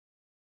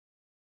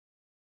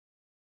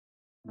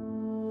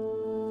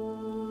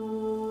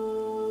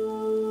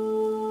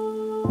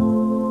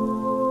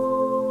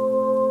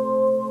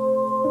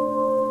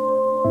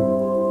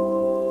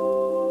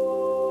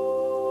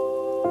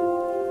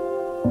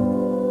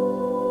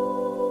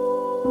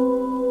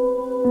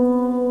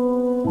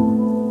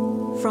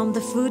From the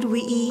food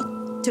we eat,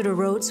 to the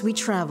roads we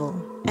travel,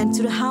 and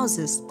to the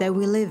houses that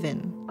we live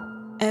in.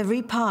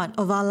 Every part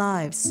of our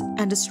lives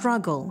and the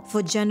struggle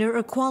for gender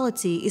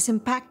equality is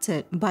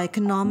impacted by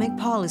economic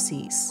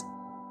policies.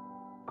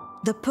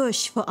 The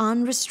push for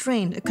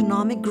unrestrained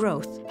economic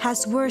growth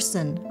has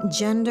worsened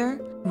gender,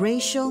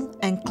 racial,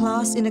 and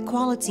class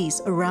inequalities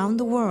around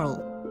the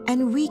world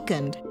and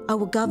weakened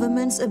our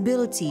government's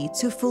ability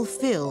to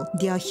fulfill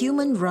their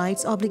human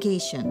rights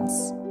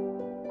obligations.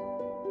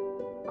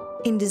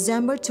 In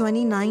December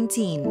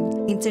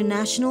 2019,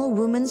 International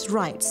Women's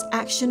Rights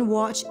Action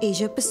Watch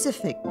Asia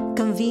Pacific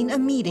convened a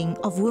meeting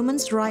of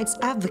women's rights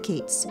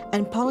advocates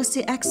and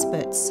policy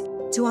experts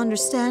to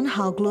understand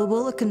how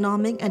global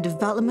economic and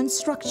development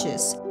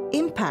structures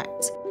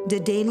impact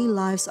the daily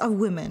lives of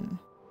women.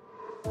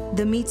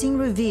 The meeting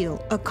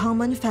revealed a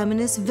common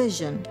feminist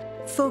vision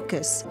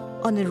focused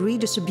on the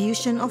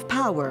redistribution of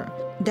power,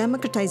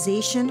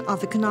 democratization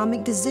of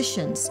economic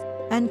decisions,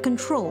 and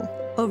control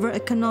over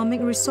economic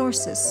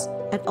resources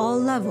at all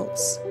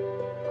levels: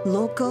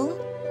 local,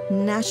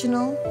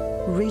 national,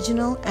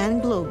 regional,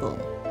 and global.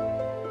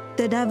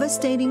 The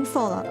devastating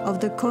fallout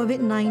of the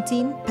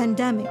COVID-19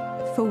 pandemic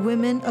for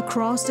women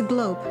across the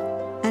globe,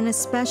 and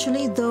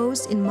especially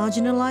those in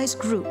marginalized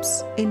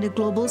groups in the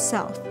Global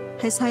South,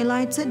 has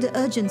highlighted the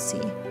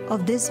urgency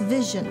of this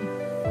vision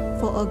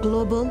for a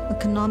global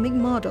economic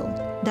model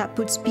that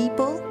puts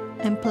people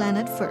and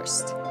planet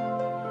first.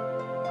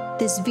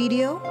 This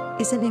video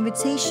is an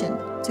invitation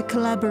to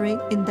collaborate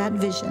in that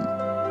vision.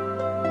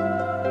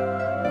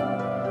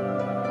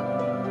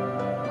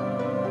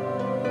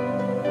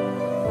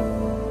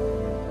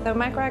 So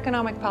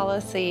macroeconomic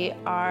policy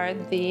are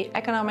the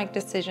economic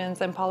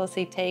decisions and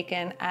policy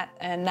taken at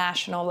a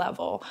national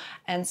level.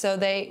 And so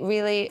they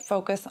really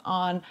focus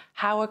on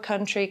how a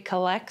country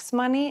collects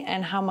money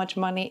and how much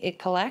money it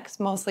collects,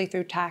 mostly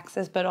through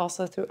taxes, but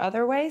also through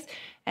other ways,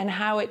 and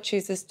how it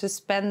chooses to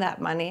spend that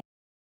money.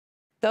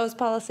 Those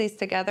policies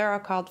together are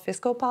called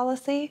fiscal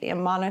policy,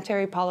 and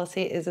monetary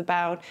policy is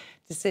about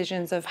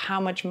decisions of how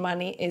much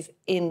money is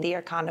in the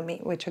economy,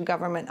 which a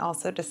government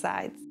also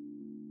decides.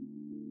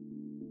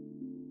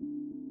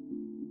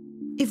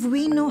 If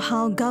we know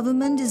how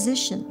government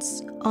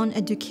decisions on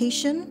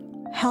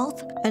education,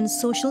 health, and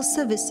social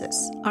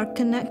services are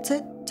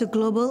connected to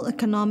global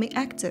economic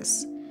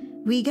actors,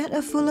 we get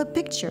a fuller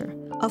picture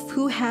of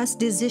who has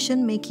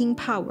decision-making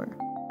power.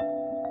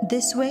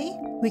 This way,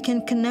 we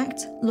can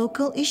connect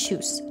local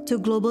issues to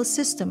global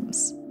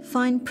systems,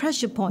 find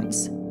pressure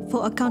points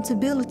for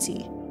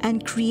accountability,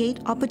 and create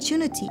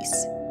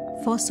opportunities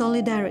for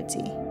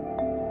solidarity.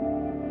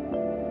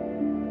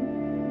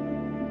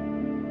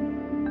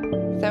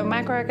 So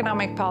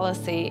macroeconomic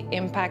policy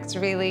impacts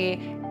really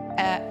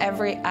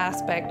every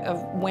aspect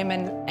of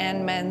women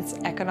and men's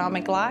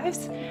economic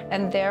lives,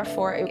 and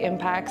therefore it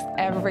impacts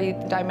every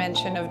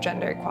dimension of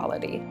gender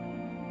equality.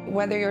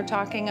 Whether you're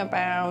talking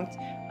about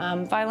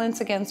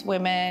violence against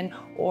women,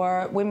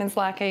 or women's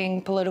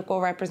lacking political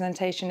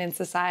representation in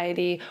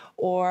society,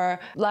 or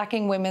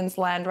lacking women's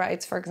land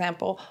rights, for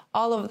example,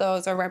 all of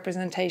those are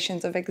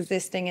representations of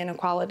existing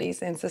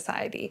inequalities in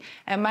society.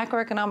 And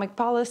macroeconomic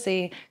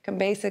policy can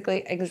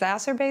basically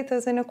exacerbate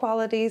those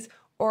inequalities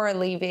or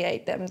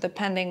alleviate them,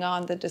 depending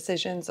on the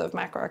decisions of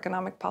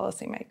macroeconomic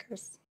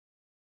policymakers.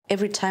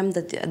 Every time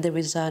that there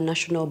is a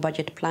national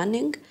budget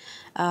planning,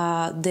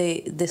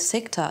 the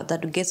sector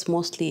that gets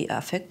mostly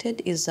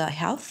affected is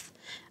health,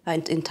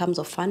 in terms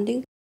of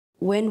funding.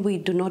 When we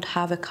do not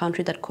have a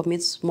country that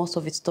commits most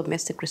of its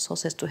domestic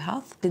resources to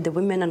health, the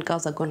women and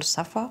girls are going to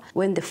suffer.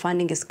 When the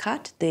funding is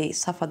cut, they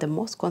suffer the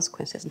most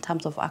consequences in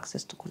terms of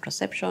access to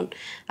contraception,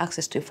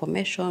 access to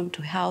information,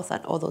 to health,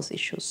 and all those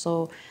issues.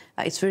 So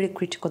it's very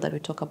critical that we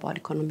talk about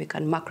economic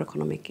and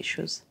macroeconomic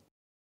issues.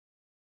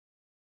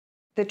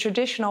 The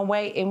traditional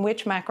way in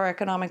which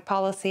macroeconomic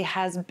policy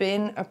has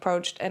been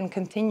approached and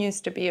continues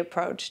to be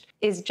approached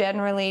is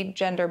generally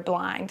gender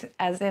blind,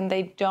 as in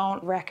they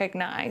don't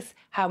recognize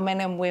how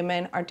men and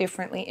women are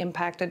differently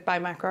impacted by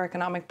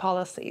macroeconomic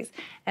policies.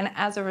 And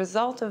as a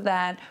result of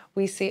that,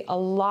 we see a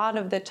lot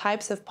of the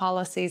types of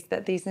policies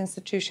that these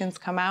institutions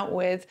come out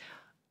with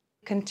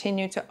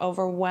continue to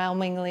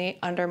overwhelmingly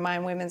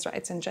undermine women's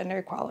rights and gender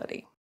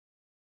equality.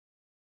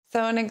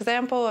 So an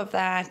example of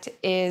that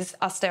is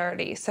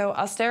austerity. So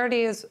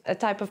austerity is a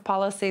type of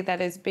policy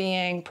that is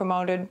being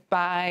promoted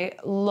by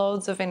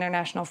loads of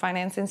international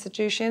finance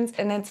institutions,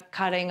 and it's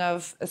cutting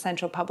of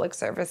essential public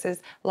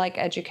services like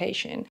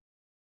education.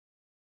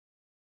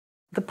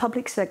 The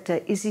public sector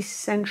is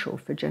essential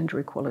for gender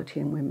equality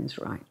and women's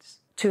rights.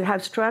 To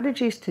have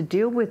strategies to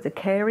deal with the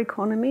care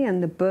economy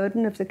and the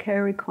burden of the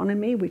care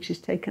economy, which is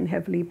taken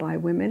heavily by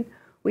women,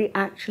 we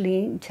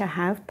actually need to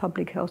have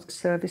public health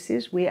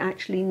services. We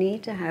actually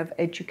need to have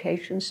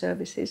education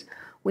services.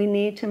 We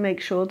need to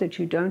make sure that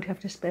you don't have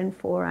to spend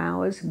 4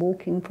 hours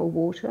walking for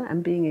water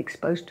and being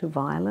exposed to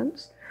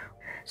violence.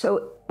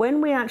 So when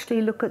we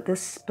actually look at the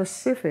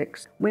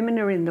specifics, women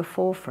are in the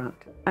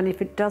forefront. And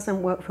if it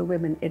doesn't work for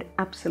women, it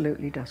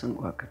absolutely doesn't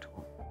work at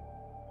all.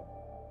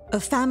 A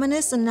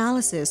feminist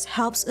analysis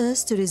helps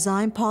us to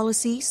design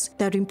policies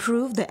that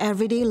improve the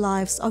everyday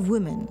lives of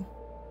women.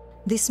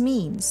 This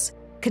means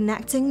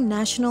connecting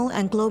national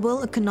and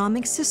global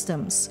economic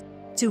systems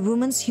to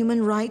women's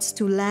human rights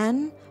to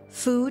land,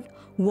 food,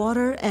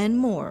 water, and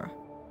more.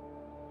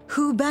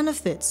 Who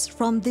benefits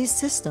from these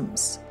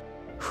systems?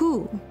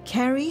 Who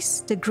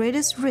carries the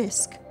greatest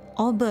risk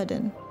or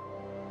burden?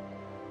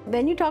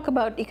 When you talk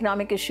about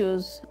economic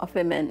issues of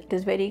women, it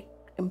is very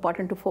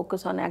important to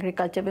focus on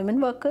agriculture women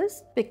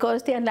workers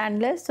because they are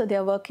landless, so they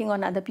are working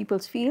on other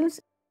people's fields.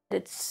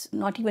 It's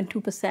not even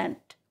 2%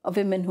 of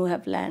women who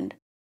have land.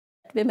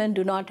 Women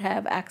do not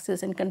have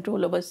access and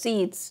control over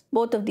seeds.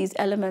 Both of these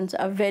elements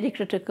are very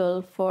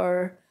critical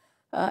for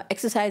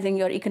exercising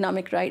your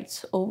economic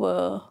rights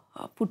over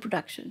food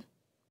production.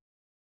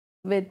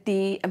 With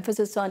the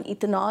emphasis on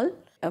ethanol,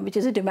 which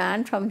is a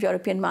demand from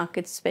European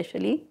markets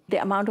especially,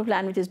 the amount of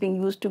land which is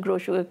being used to grow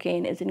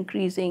sugarcane is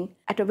increasing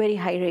at a very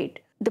high rate.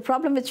 The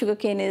problem with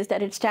sugarcane is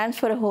that it stands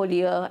for a whole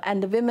year,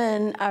 and the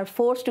women are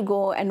forced to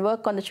go and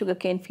work on the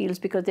sugarcane fields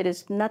because there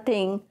is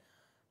nothing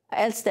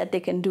else that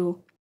they can do.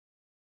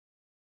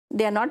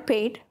 They are not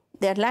paid,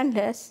 they are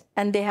landless,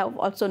 and they have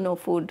also no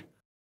food.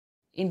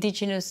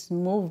 Indigenous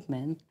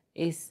movement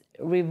is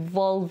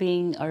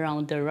revolving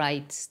around the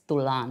rights to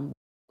land.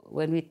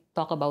 When we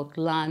talk about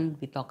land,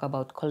 we talk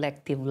about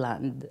collective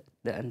land,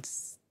 the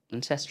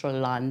ancestral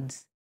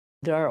lands.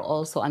 There are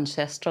also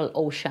ancestral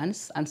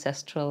oceans,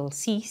 ancestral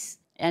seas,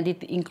 and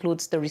it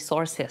includes the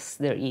resources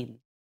therein.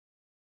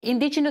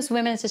 Indigenous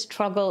women's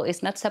struggle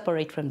is not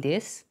separate from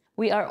this.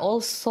 We are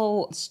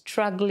also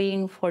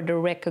struggling for the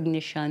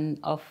recognition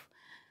of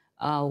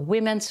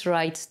women's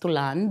rights to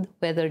land,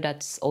 whether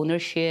that's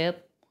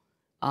ownership,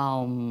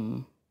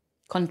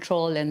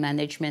 control and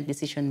management,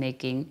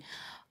 decision-making,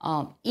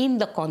 in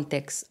the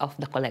context of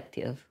the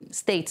collective.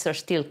 States are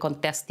still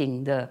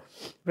contesting the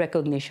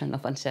recognition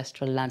of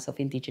ancestral lands of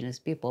indigenous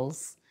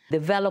peoples.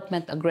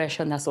 Development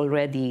aggression has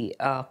already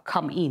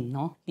come in.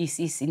 No? This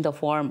is in the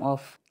form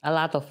of a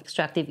lot of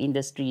extractive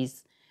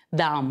industries,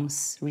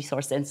 dams,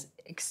 resource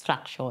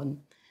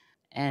extraction,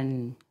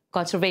 and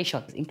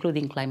conservation,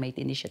 including climate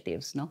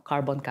initiatives, no?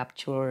 Carbon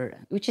capture,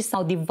 which is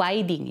now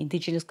dividing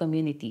indigenous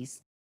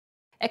communities.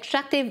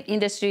 Extractive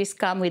industries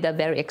come with a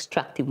very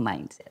extractive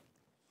mindset.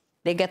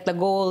 They get the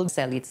gold,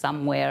 sell it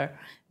somewhere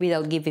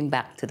without giving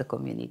back to the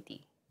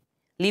community,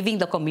 leaving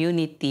the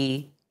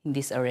community in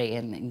disarray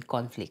and in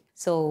conflict.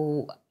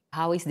 So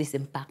how is this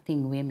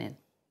impacting women?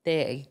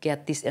 They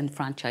get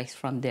disenfranchised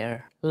from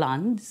their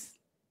lands,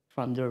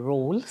 from their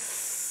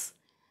roles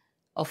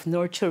of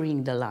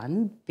nurturing the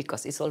land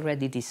because it's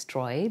already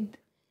destroyed.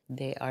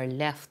 They are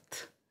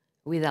left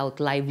without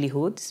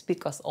livelihoods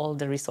because all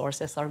the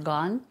resources are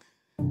gone.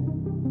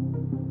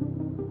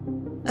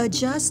 A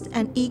just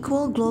and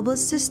equal global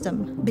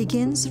system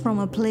begins from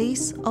a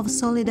place of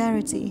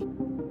solidarity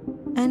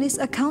and is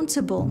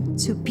accountable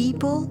to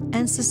people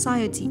and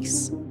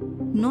societies,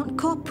 not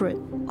corporate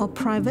or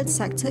private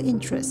sector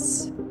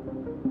interests.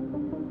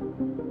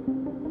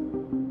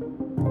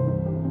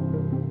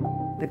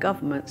 The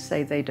governments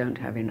say they don't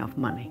have enough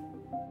money.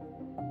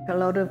 A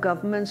lot of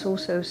governments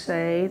also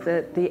say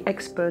that the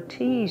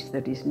expertise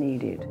that is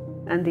needed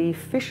and the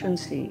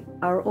efficiency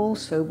are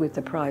also with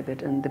the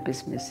private and the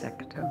business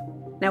sector.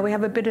 Now we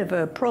have a bit of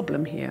a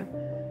problem here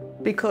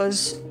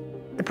because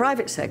the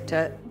private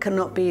sector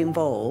cannot be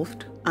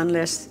involved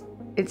unless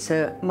it's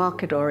a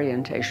market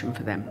orientation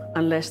for them,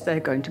 unless they're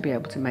going to be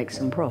able to make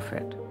some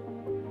profit.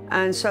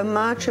 And so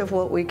much of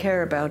what we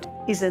care about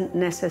isn't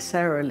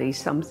necessarily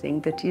something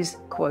that is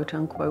quote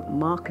unquote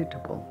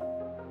marketable.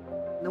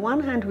 On the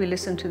one hand, we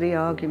listen to the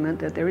argument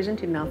that there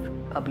isn't enough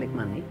public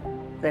money,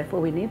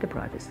 therefore we need the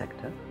private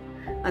sector.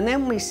 And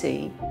then we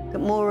see that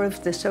more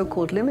of the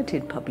so-called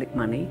limited public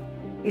money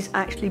is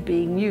actually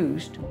being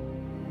used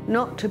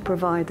not to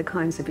provide the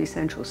kinds of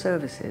essential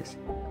services,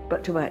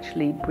 but to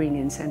actually bring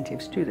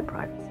incentives to the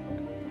private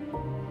sector.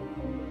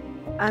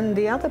 And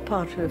the other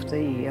part of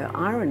the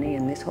irony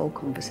in this whole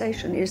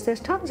conversation is there's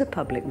tons of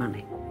public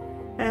money.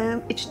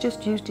 It's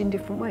just used in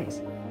different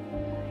ways.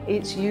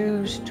 It's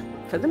used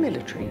for the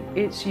military.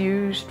 It's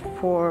used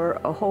for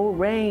a whole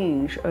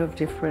range of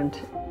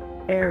different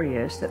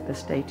areas that the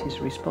state is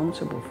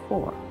responsible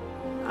for.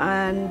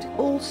 And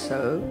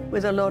also,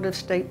 with a lot of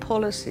state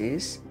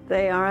policies,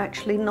 they are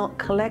actually not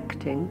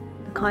collecting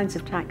the kinds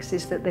of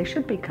taxes that they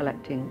should be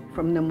collecting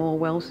from the more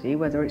wealthy,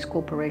 whether it's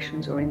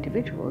corporations or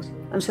individuals.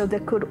 And so there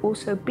could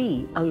also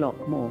be a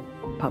lot more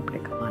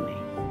public money.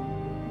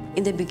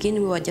 In the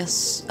beginning, we were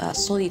just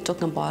solely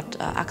talking about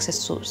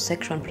access to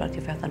sexual and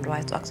reproductive health and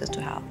rights to access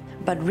to health.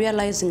 But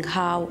realizing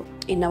how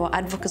in our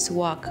advocacy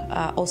work,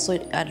 also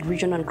at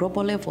regional and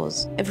global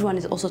levels, everyone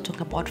is also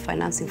talking about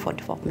financing for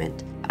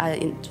development,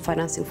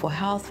 financing for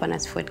health,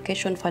 financing for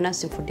education,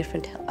 financing for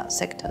different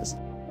sectors.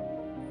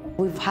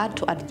 We've had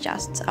to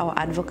adjust our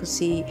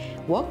advocacy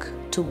work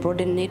to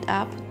broaden it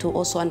up, to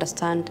also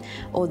understand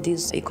all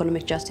these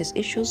economic justice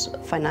issues,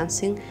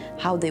 financing,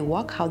 how they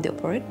work, how they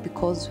operate,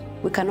 because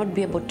We cannot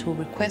be able to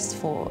request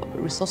for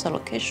resource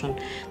allocation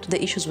to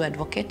the issues we're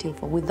advocating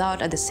for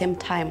without at the same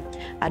time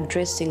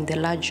addressing the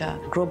larger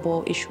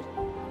global issues.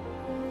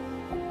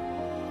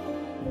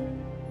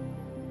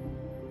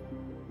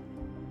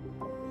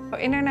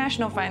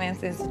 International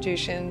finance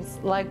institutions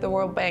like the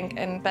World Bank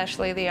and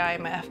especially the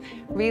IMF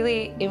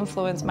really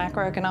influence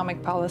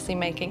macroeconomic policy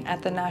making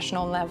at the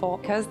national level.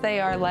 Because they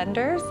are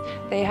lenders,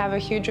 they have a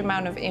huge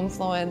amount of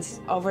influence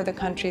over the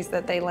countries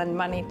that they lend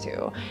money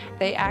to.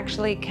 They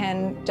actually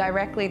can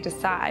directly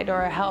decide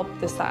or help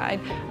decide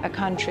a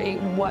country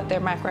what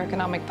their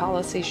macroeconomic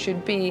policy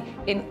should be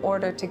in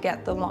order to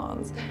get the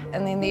loans.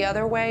 And in the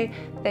other way,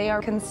 they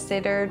are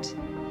considered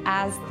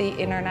as the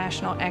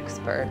international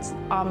experts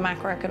on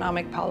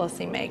macroeconomic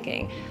policy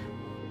making.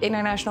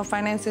 International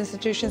finance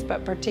institutions,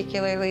 but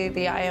particularly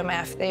the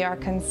IMF, they are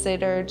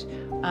considered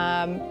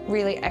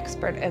really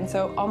expert. And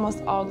so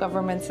almost all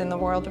governments in the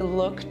world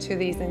look to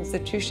these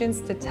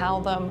institutions to tell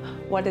them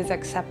what is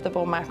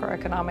acceptable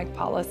macroeconomic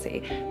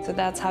policy. So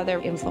that's how they're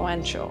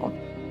influential.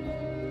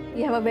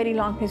 We have a very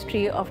long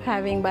history of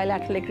having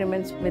bilateral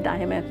agreements with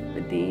IMF,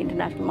 with the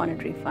International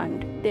Monetary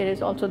Fund. There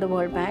is also the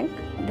World Bank.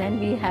 Then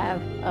we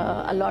have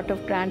a lot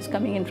of grants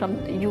coming in from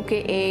UK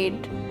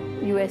Aid,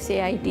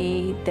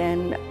 USAID,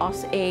 then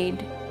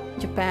AusAid,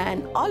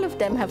 Japan. All of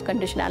them have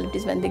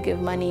conditionalities when they give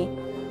money.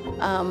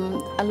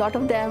 A lot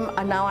of them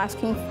are now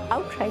asking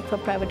outright for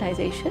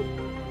privatization.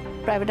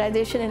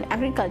 Privatization in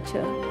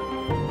agriculture.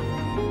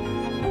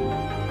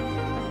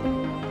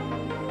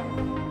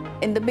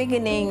 In the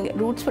beginning,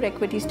 Roots for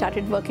Equity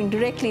started working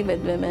directly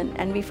with women,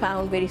 and we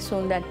found very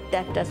soon that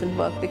that doesn't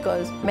work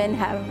because men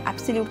have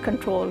absolute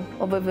control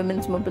over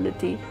women's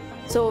mobility.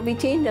 So we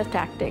changed our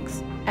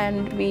tactics,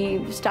 and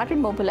we started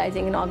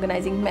mobilizing and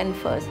organizing men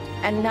first.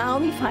 And now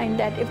we find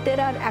that if there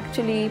are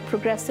actually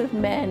progressive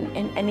men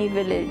in any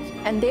village,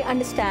 and they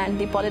understand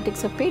the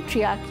politics of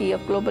patriarchy,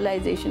 of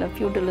globalization, of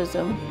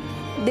feudalism,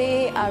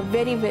 they are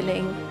very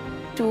willing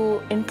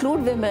to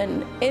include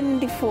women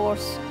in the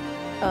force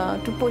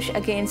to push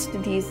against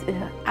these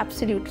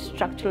absolute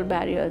structural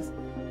barriers.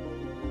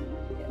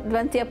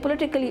 Once they are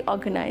politically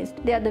organized,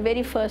 they are the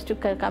very first to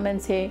come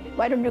and say,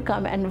 why don't you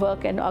come and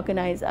work and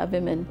organize our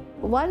women?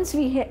 Once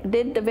we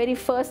did the very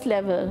first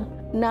level,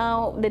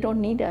 now they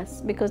don't need us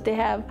because they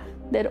have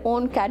their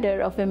own cadre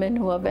of women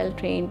who are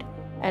well-trained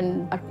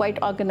and are quite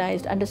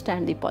organized,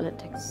 understand the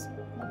politics.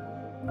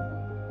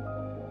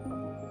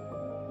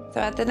 So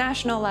at the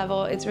national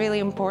level, it's really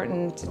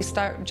important to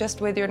start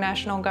just with your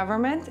national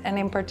government, and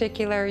in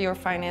particular your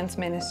finance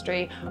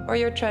ministry or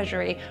your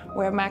treasury,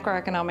 where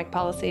macroeconomic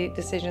policy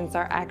decisions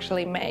are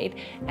actually made,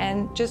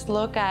 and just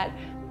look at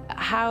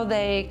how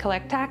they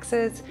collect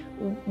taxes,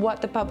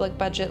 what the public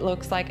budget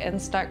looks like,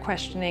 and start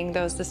questioning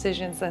those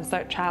decisions and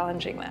start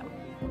challenging them.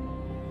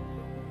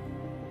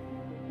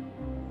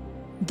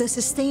 The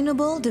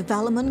Sustainable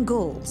Development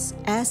Goals,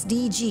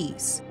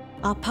 SDGs,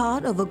 are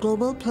part of a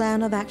global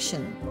plan of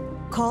action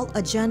called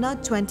Agenda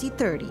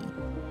 2030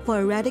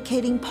 for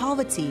eradicating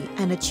poverty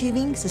and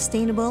achieving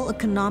sustainable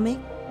economic,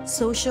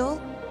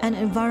 social, and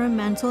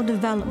environmental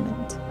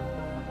development.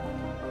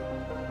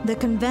 The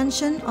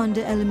Convention on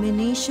the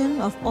Elimination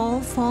of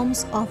All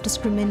Forms of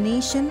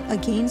Discrimination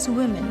Against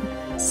Women,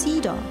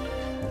 CEDAW,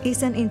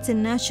 is an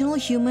international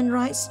human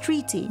rights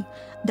treaty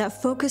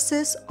that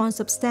focuses on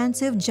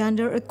substantive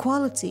gender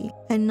equality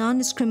and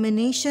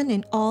non-discrimination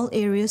in all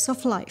areas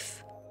of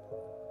life.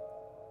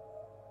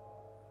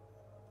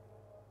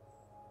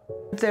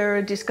 There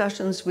are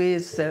discussions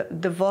with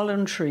the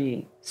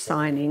voluntary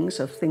signings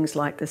of things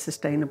like the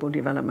Sustainable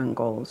Development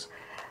Goals,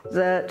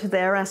 that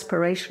they're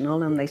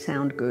aspirational and they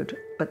sound good,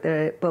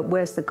 but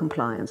where's the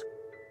compliance?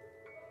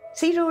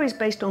 CEDAW is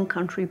based on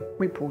country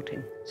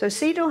reporting. So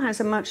CEDAW has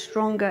a much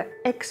stronger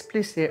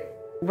explicit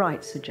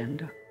rights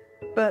agenda.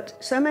 But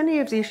so many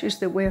of the issues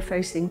that we're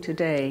facing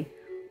today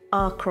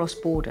are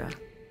cross-border.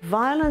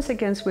 Violence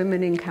against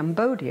women in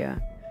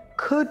Cambodia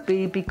could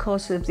be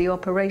because of the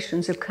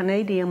operations of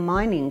Canadian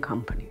mining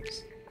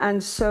companies.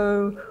 And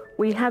so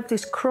we have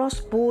this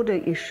cross-border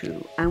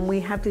issue, and we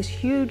have this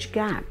huge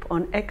gap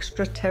on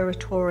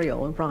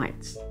extraterritorial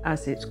rights,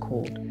 as it's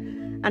called.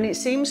 And it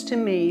seems to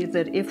me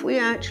that if we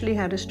actually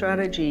had a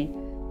strategy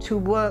to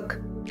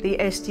work the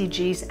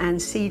SDGs and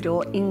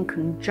CEDAW in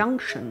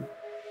conjunction,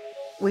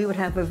 we would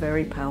have a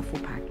very powerful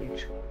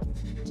package.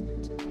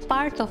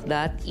 Part of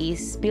that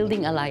is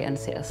building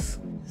alliances.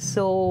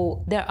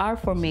 So there are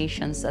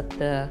formations at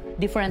the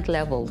different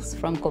levels,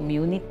 from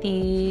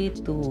community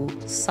to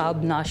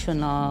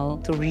sub-national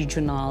to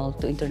regional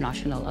to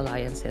international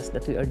alliances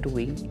that we are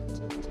doing.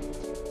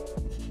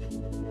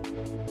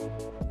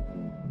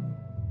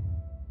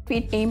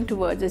 We aim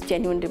towards is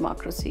genuine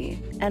democracy,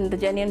 and the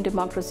genuine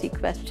democracy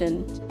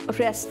question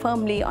rests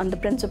firmly on the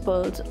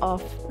principles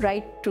of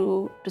right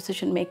to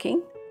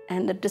decision-making,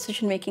 and the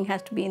decision-making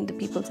has to be in the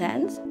people's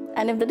hands.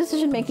 And if the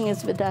decision-making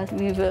is with us,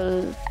 we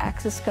will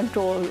access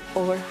control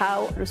over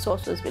how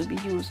resources will be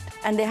used.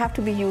 And they have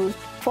to be used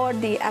for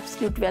the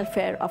absolute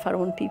welfare of our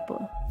own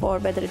people, for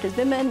whether it is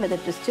women, whether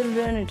it is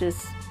children, it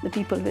is the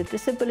people with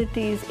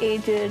disabilities,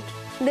 aged.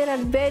 There are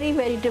very,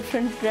 very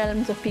different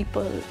realms of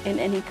people in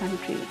any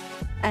country.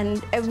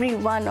 And every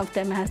one of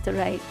them has the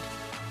right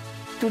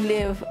to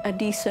live a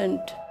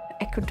decent,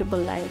 equitable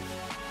life.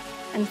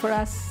 And for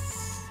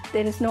us,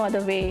 there is no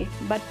other way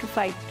but to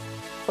fight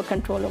for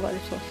control of our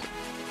resources.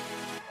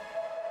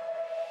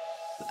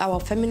 Our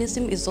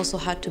feminism is also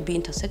had to be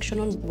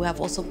intersectional. We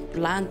have also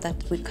learned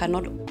that we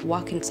cannot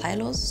work in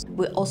silos.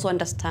 We also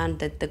understand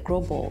that the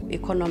global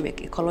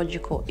economic,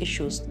 ecological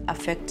issues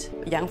affect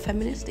young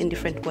feminists in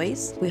different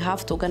ways. We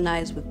have to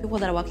organize with people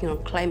that are working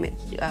on climate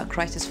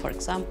crisis, for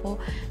example,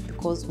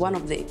 because one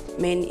of the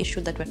main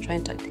issues that we're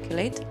trying to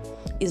articulate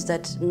is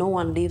that no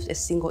one lives a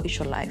single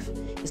issue life.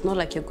 It's not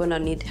like you're going to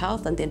need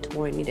health and then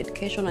tomorrow you need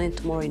education and then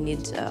tomorrow you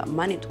need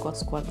money to go to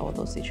school and all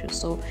those issues.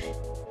 So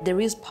there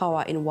is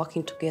power in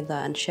working together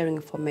and sharing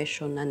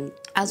information. And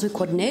as we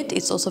coordinate,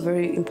 it's also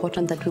very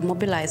important that we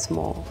mobilize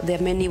more. There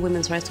are many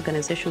women's rights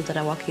organizations that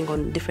are working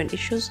on different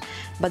issues,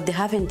 but they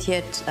haven't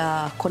yet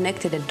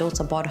connected the dots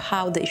about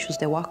how the issues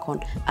they work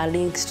on are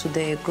linked to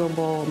the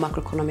global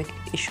macroeconomic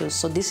issues.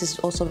 So this is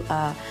also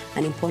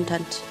an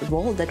important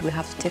role that we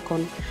have to take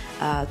on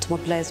to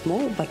mobilize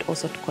more, but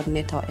also to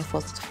coordinate our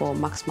efforts for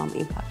maximum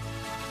impact.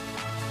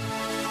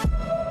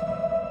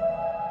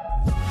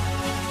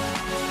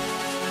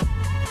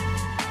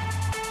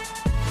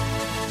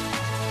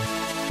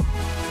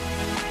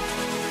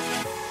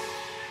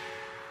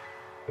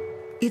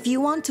 If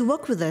you want to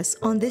work with us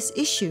on this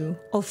issue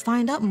or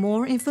find out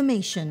more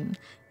information,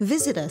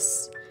 visit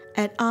us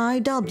at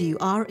iwraw-ap.org.